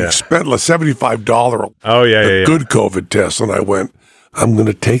test. Yeah. The $75 good COVID test. And I went, "I'm going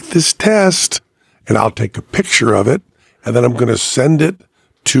to take this test, and I'll take a picture of it, and then I'm going to send it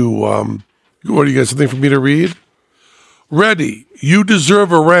to, what do you got, something for me to read? Ready, you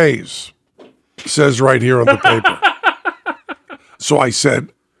deserve a raise," says right here on the paper. So I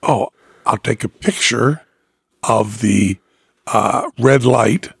said, "Oh, I'll take a picture of the red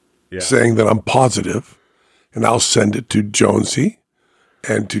light saying that I'm positive, and I'll send it to Jonesy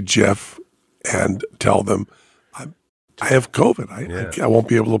and to Jeff and tell them I have COVID. I won't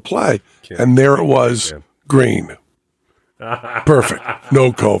be able to play. And there it was, green. Perfect.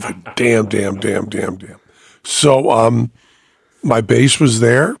 No COVID. Damn. So my bass was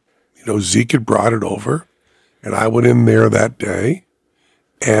there. Zeke had brought it over, and I went in there that day.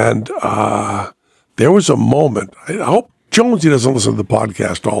 And there was a moment. I hope Jonesy doesn't listen to the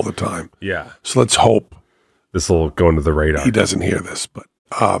podcast all the time. Yeah. So let's hope this will go into the radar. He doesn't hear this, but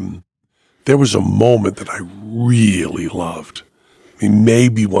there was a moment that I really loved. I mean,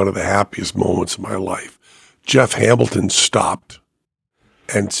 maybe one of the happiest moments of my life. Jeff Hamilton stopped.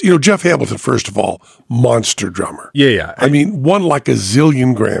 And, Jeff Hamilton, first of all, monster drummer. Yeah. I mean, won like a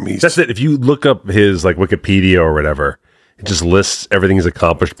zillion Grammys. That's it. If you look up his Wikipedia or whatever, it just lists everything he's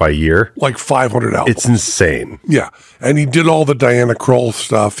accomplished by year. Like 500 albums. It's insane. Yeah. And he did all the Diana Krall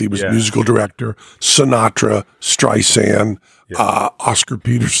stuff. He was musical director, Sinatra, Streisand, Oscar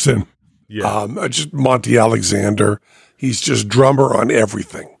Peterson, just Monty Alexander. He's just drummer on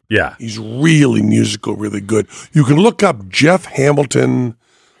everything. Yeah. He's really musical, really good. You can look up Jeff Hamilton,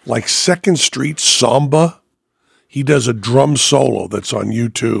 like 2nd Street Samba. He does a drum solo that's on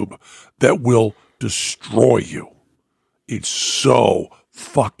YouTube that will destroy you. It's so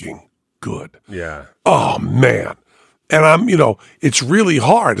fucking good. Yeah. Oh, man. And it's really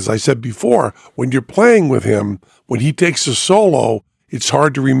hard, as I said before, when you're playing with him, when he takes a solo, it's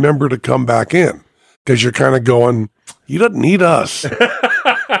hard to remember to come back in because you're kind of going, he doesn't need us.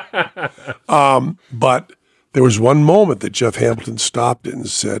 But there was one moment that Jeff Hamilton stopped it and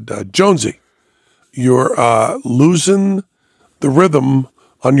said, Jonesy, you're losing the rhythm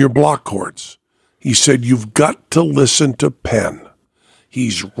on your block chords. He said, you've got to listen to Penn.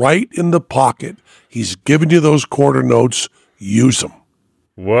 He's right in the pocket. He's giving you those quarter notes. Use them.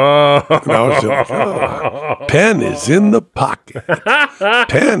 Whoa. And I was like, oh, Penn is in the pocket.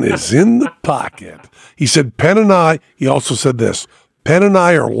 Penn is in the pocket. He said, Penn and I, he also said this, Penn and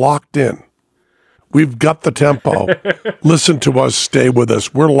I are locked in. We've got the tempo. Listen to us, stay with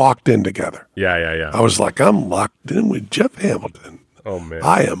us. We're locked in together. Yeah. I was like, I'm locked in with Jeff Hamilton. Oh, man.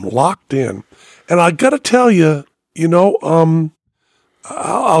 I am locked in. And I got to tell you,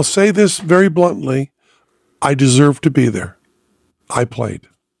 I'll say this very bluntly. I deserve to be there. I played.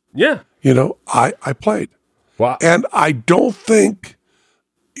 Yeah. I played. Wow. And I don't think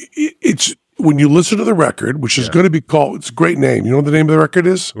it's, when you listen to the record, which is going to be called, it's a great name. You know what the name of the record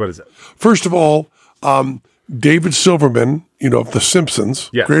is? What is it? First of all, David Silverman, of The Simpsons,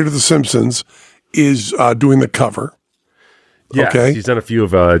 creator of The Simpsons, is doing the cover. Yeah, okay. He's done a few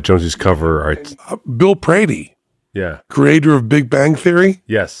of Jonesy's cover art. Bill Prady, creator of Big Bang Theory.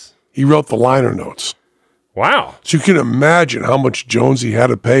 Yes. He wrote the liner notes. Wow. So you can imagine how much Jonesy had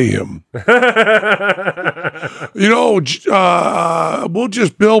to pay him. We'll just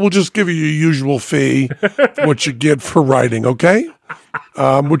give you your usual fee, what you get for writing, okay?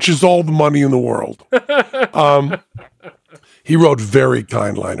 Which is all the money in the world. He wrote very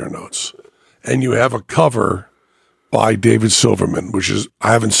kind liner notes. And you have a cover by David Silverman, which is,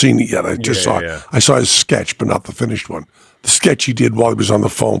 I haven't seen it yet. I just saw it. I saw his sketch, but not the finished one. The sketch he did while he was on the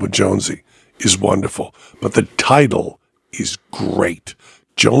phone with Jonesy is wonderful. But the title is great.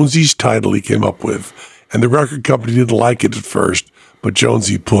 Jonesy's title he came up with, and the record company didn't like it at first, but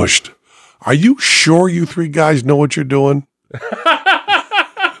Jonesy pushed. Are you sure you three guys know what you're doing?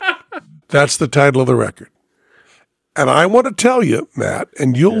 That's the title of the record. And I want to tell you, Matt,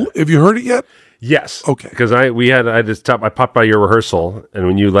 and have you heard it yet? Yes. Okay. Because I popped by your rehearsal, and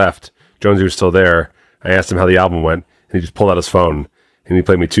when you left, Jonesy was still there. I asked him how the album went, and he just pulled out his phone, and he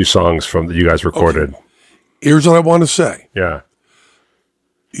played me 2 songs that you guys recorded. Okay. Here's what I want to say. Yeah.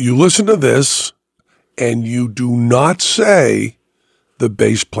 You listen to this, and you do not say the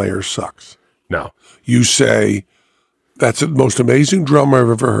bass player sucks. No. You say, that's the most amazing drummer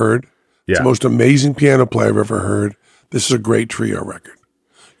I've ever heard. It's the most amazing piano player I've ever heard. This is a great trio record.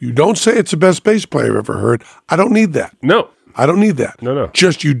 You don't say it's the best bass player I've ever heard. I don't need that. No. I don't need that. No.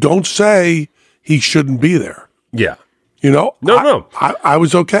 Just you don't say he shouldn't be there. Yeah. No. I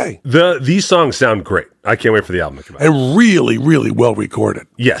was okay. These songs sound great. I can't wait for the album to come out. And really, really well recorded.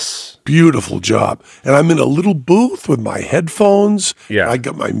 Yes. Beautiful job. And I'm in a little booth with my headphones. Yeah. I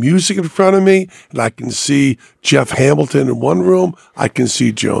got my music in front of me, and I can see Jeff Hamilton in one room. I can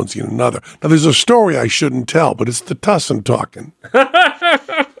see Jonesy in another. Now, there's a story I shouldn't tell, but it's the Tussin talking.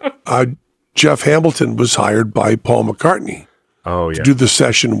 Jeff Hamilton was hired by Paul McCartney to do the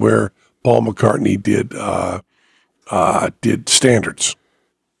session where Paul McCartney did Standards.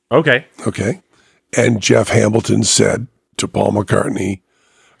 Okay. And Jeff Hamilton said to Paul McCartney,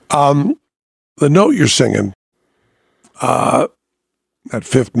 the note you're singing, that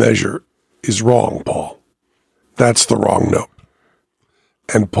fifth measure, is wrong, Paul. that's the wrong note.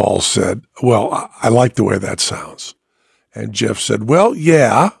 And Paul said, well, I like the way that sounds. And Jeff said, well,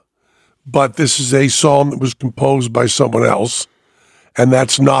 yeah, but this is a song that was composed by someone else, and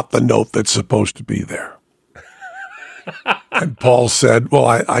that's not the note that's supposed to be there. And Paul said, well,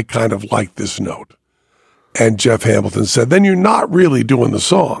 I kind of like this note. And Jeff Hamilton said, then you're not really doing the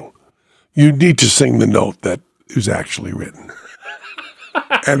song. You need to sing the note that is actually written.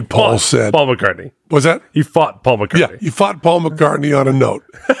 And Paul said... Paul McCartney. Was that? He fought Paul McCartney. Yeah, he fought Paul McCartney on a note.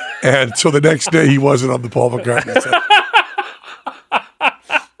 And so the next day he wasn't on the Paul McCartney set.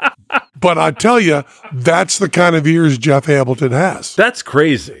 But I tell you, that's the kind of ears Jeff Hamilton has. That's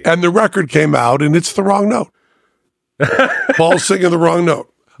crazy. And the record came out, and it's the wrong note. Paul's singing the wrong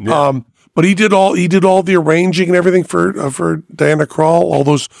note. Yeah. But he did all the arranging and everything for Diana Krall. All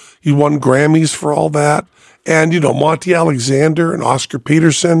those, he won Grammys for all that. And Monty Alexander and Oscar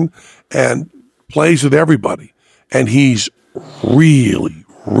Peterson, and plays with everybody. And he's really,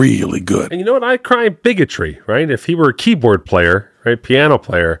 really good. And you know what? I cry bigotry, right? If he were a keyboard player, right, piano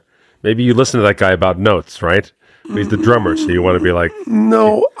player, maybe you listen to that guy about notes, right? But he's the drummer, so you want to be like...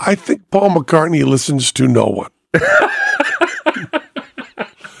 No, I think Paul McCartney listens to no one.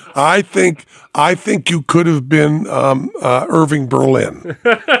 I think you could have been Irving Berlin.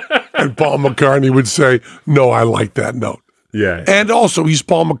 And Paul McCartney would say, no, I like that note. Yeah. And also, he's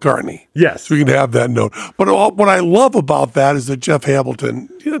Paul McCartney. Yes. So you can have that note. But what I love about that is that Jeff Hamilton,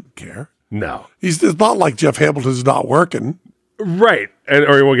 he doesn't care. No. It's not like Jeff Hamilton's not working. Right.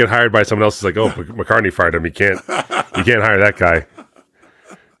 Or he won't get hired by someone else. It's like, oh, McCartney fired him. You can't hire that guy.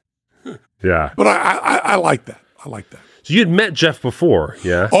 Yeah. But I like that. I like that. So you had met Jeff before,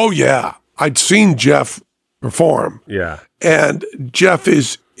 yeah? Oh, yeah. I'd seen Jeff perform. Yeah. And Jeff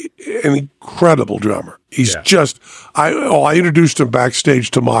is an incredible drummer. He's I introduced him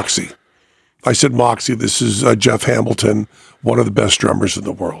backstage to Moxie. I said, Moxie, this is Jeff Hamilton, one of the best drummers in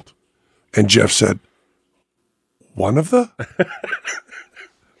the world. And Jeff said, one of the?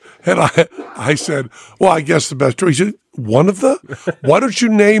 And I said, well, I guess the best drummer. He said, one of the? Why don't you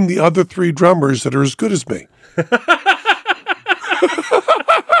name the other three drummers that are as good as me?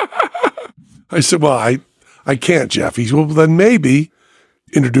 I said, well, I can't, Jeff. He said, well, then maybe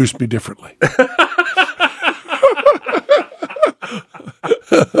introduce me differently.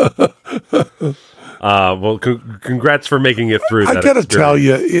 Well, congrats for making it through. I got to tell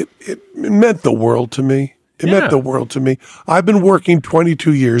you, it meant the world to me. It meant the world to me. I've been working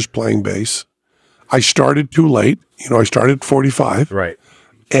 22 years playing bass. I started too late. I started at 45. Right.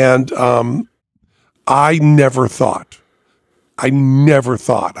 And I never thought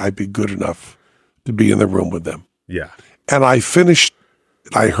I'd be good enough to be in the room with them. Yeah. And I finished,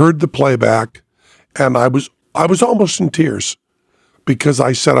 I heard the playback, and I was almost in tears because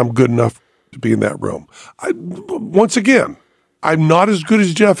I said I'm good enough to be in that room. Once again, I'm not as good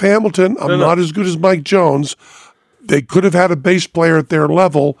as Jeff Hamilton. I'm not as good as Mike Jones. They could have had a bass player at their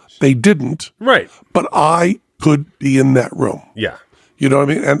level. They didn't. Right. But I could be in that room. Yeah. You know what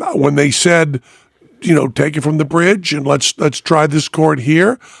I mean? And when they said, take it from the bridge and let's try this chord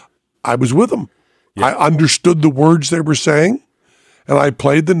here, I was with them. Yeah. I understood the words they were saying, and I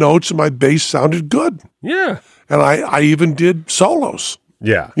played the notes, and my bass sounded good. Yeah. And I even did solos.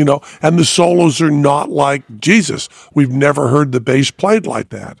 Yeah. And the solos are not like, Jesus, we've never heard the bass played like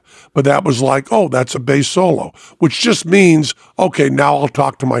that. But that was like, oh, that's a bass solo, which just means, okay, now I'll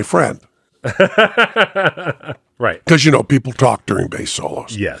talk to my friend. Right. Because, people talk during bass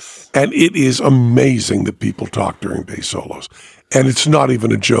solos. Yes. And it is amazing that people talk during bass solos. And it's not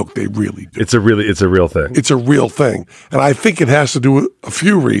even a joke. They really do. It's a real thing. It's a real thing. And I think it has to do with a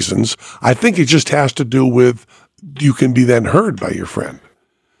few reasons. I think it just has to do with you can be then heard by your friend.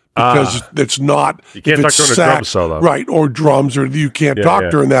 Because it's not... You can't talk during a drum solo. Right, or drums, or you can't talk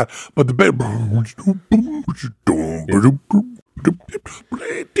during that. But the bass...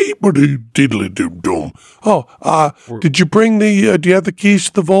 Did you bring the... do you have the keys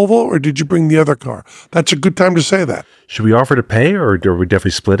to the Volvo, or did you bring the other car? That's a good time to say that. Should we offer to pay, or are we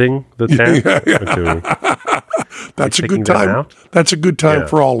definitely splitting the tab? That's a good time. That's a good time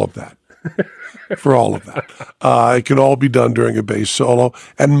for all of that. For all of that. It can all be done during a bass solo.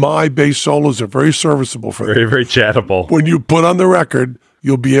 And my bass solos are very serviceable for Very, very chattable. When you put on the record,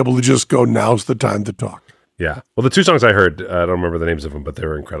 you'll be able to just go, now's the time to talk. Yeah. Well, the two songs I heard, I don't remember the names of them, but they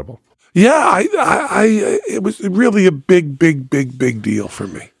were incredible. Yeah, it was really a big, big, big, big deal for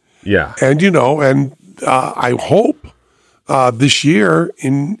me. Yeah. And, I hope this year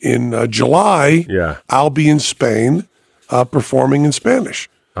in July, I'll be in Spain performing in Spanish.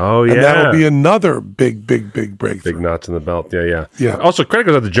 Oh, yeah. And that'll be another big breakthrough. Big knots in the belt. Yeah. Yeah. Also, credit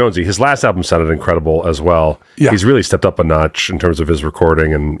goes out to Jonesy. His last album sounded incredible as well. Yeah. He's really stepped up a notch in terms of his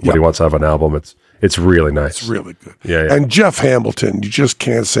recording and what he wants to have on an album. It's really nice. It's really good. Yeah. And Jeff Hamilton, you just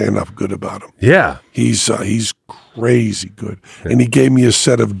can't say enough good about him. Yeah. He's crazy good. And he gave me a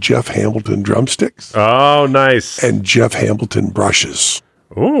set of Jeff Hamilton drumsticks. Oh, nice. And Jeff Hamilton brushes.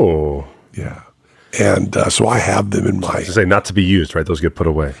 Oh. Yeah. And so I have them in my... To say not to be used, right? Those get put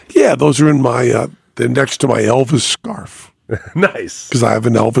away. Yeah, those are in my... they're next to my Elvis scarf. Nice. Because I have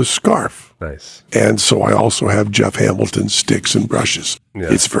an Elvis scarf. Nice. And so I also have Jeff Hamilton sticks and brushes.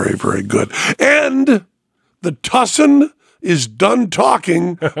 Yeah. It's very, very good. And the Tussin is done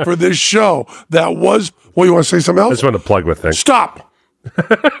talking for this show. That was... Well, you want to say something else? I just want to plug with things. Stop.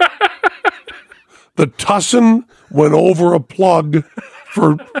 The Tussin went over a plug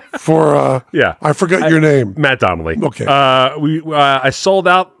for yeah. I forgot your name. Matt Donnelly. Okay. I sold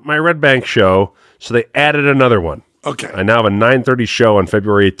out my Red Bank show, so they added another one. Okay. I now have a 9:30 show on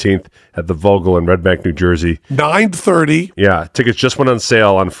February 18th at the Vogel in Red Bank, New Jersey. 9:30. Yeah, tickets just went on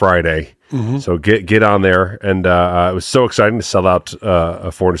sale on Friday. Mm-hmm. So get on there. And it was so exciting to sell out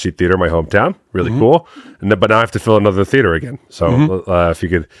a 400-seat theater in my hometown. Really cool. But now I have to fill another theater again. So if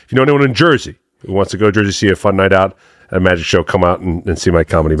you know anyone in Jersey who wants to go to Jersey, see a fun night out, a magic show, come out and see my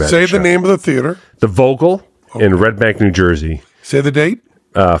comedy magic Say show. the name of the theater. The Vogel in Red Bank, New Jersey. Say the date.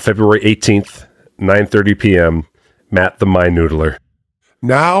 February 18th, 9:30 p.m. Matt the Mind Noodler.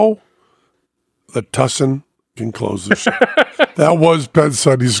 Now, the Tussin can close the show. That was Penn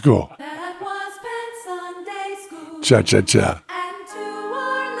Sunday School. That was Penn Sunday School. Cha-cha-cha. And to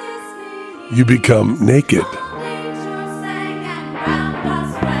our listening You become naked. nature sang and round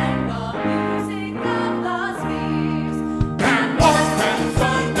us rang the music of the spheres. That was Penn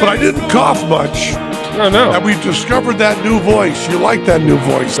Sunday But I didn't cough much. Oh, no. And we discovered that new voice. You like that new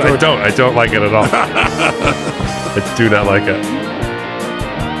voice, I don't you? don't. I don't like it at all. I do not like it.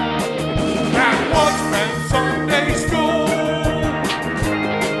 That was Penn Sunday School.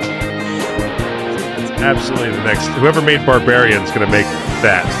 It's absolutely the next. Whoever made Barbarian's going to make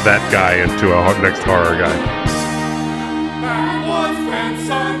that guy into a next horror guy. That was Penn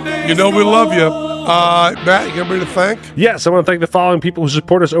Sunday You know we love you. Matt, you got anybody to thank? Yes, I want to thank the following people who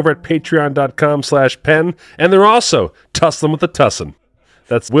support us over at patreon.com/pen. And they're also Tussin with the Tussin.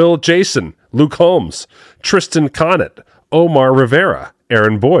 That's Will Jason, Luke Holmes, Tristan Connett, Omar Rivera,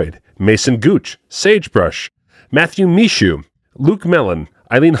 Aaron Boyd, Mason Gooch, Sagebrush, Matthew Mishu, Luke Mellon,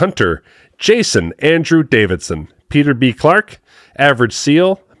 Eileen Hunter, Jason Andrew Davidson, Peter B. Clark, Average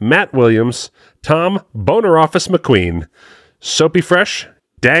Seal, Matt Williams, Tom Boner Office McQueen, Soapy Fresh,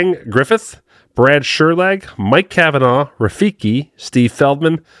 Dang Griffith, Brad Sherlag, Mike Kavanaugh, Rafiki, Steve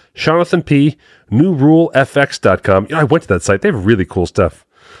Feldman, Jonathan P., NewRuleFX.com. I went to that site. They have really cool stuff.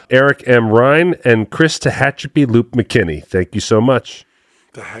 Eric M. Ryan and Chris Tehachapi Loop McKinney. Thank you so much.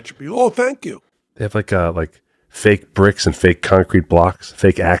 Oh, thank you. They have like fake bricks and fake concrete blocks,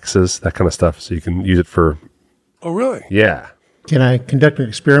 fake axes, that kind of stuff. So you can use it for... Oh, really? Yeah. Can I conduct an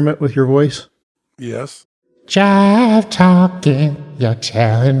experiment with your voice? Yes. Jive talking, you're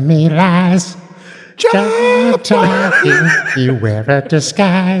telling me lies. Jive talking, you wear a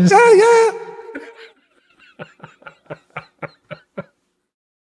disguise. Yeah.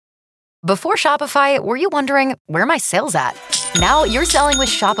 Before Shopify, were you wondering, where are my sales at? Now you're selling with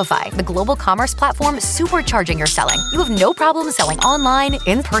Shopify, the global commerce platform supercharging your selling. You have no problem selling online,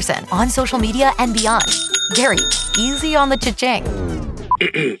 in person, on social media, and beyond. Gary, easy on the cha-ching.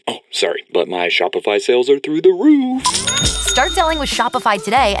 Oh, sorry, but my Shopify sales are through the roof. Start selling with Shopify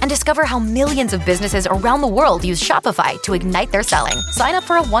today and discover how millions of businesses around the world use Shopify to ignite their selling. Sign up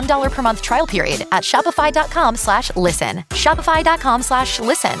for a $1 per month trial period at shopify.com/listen.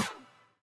 Shopify.com/listen.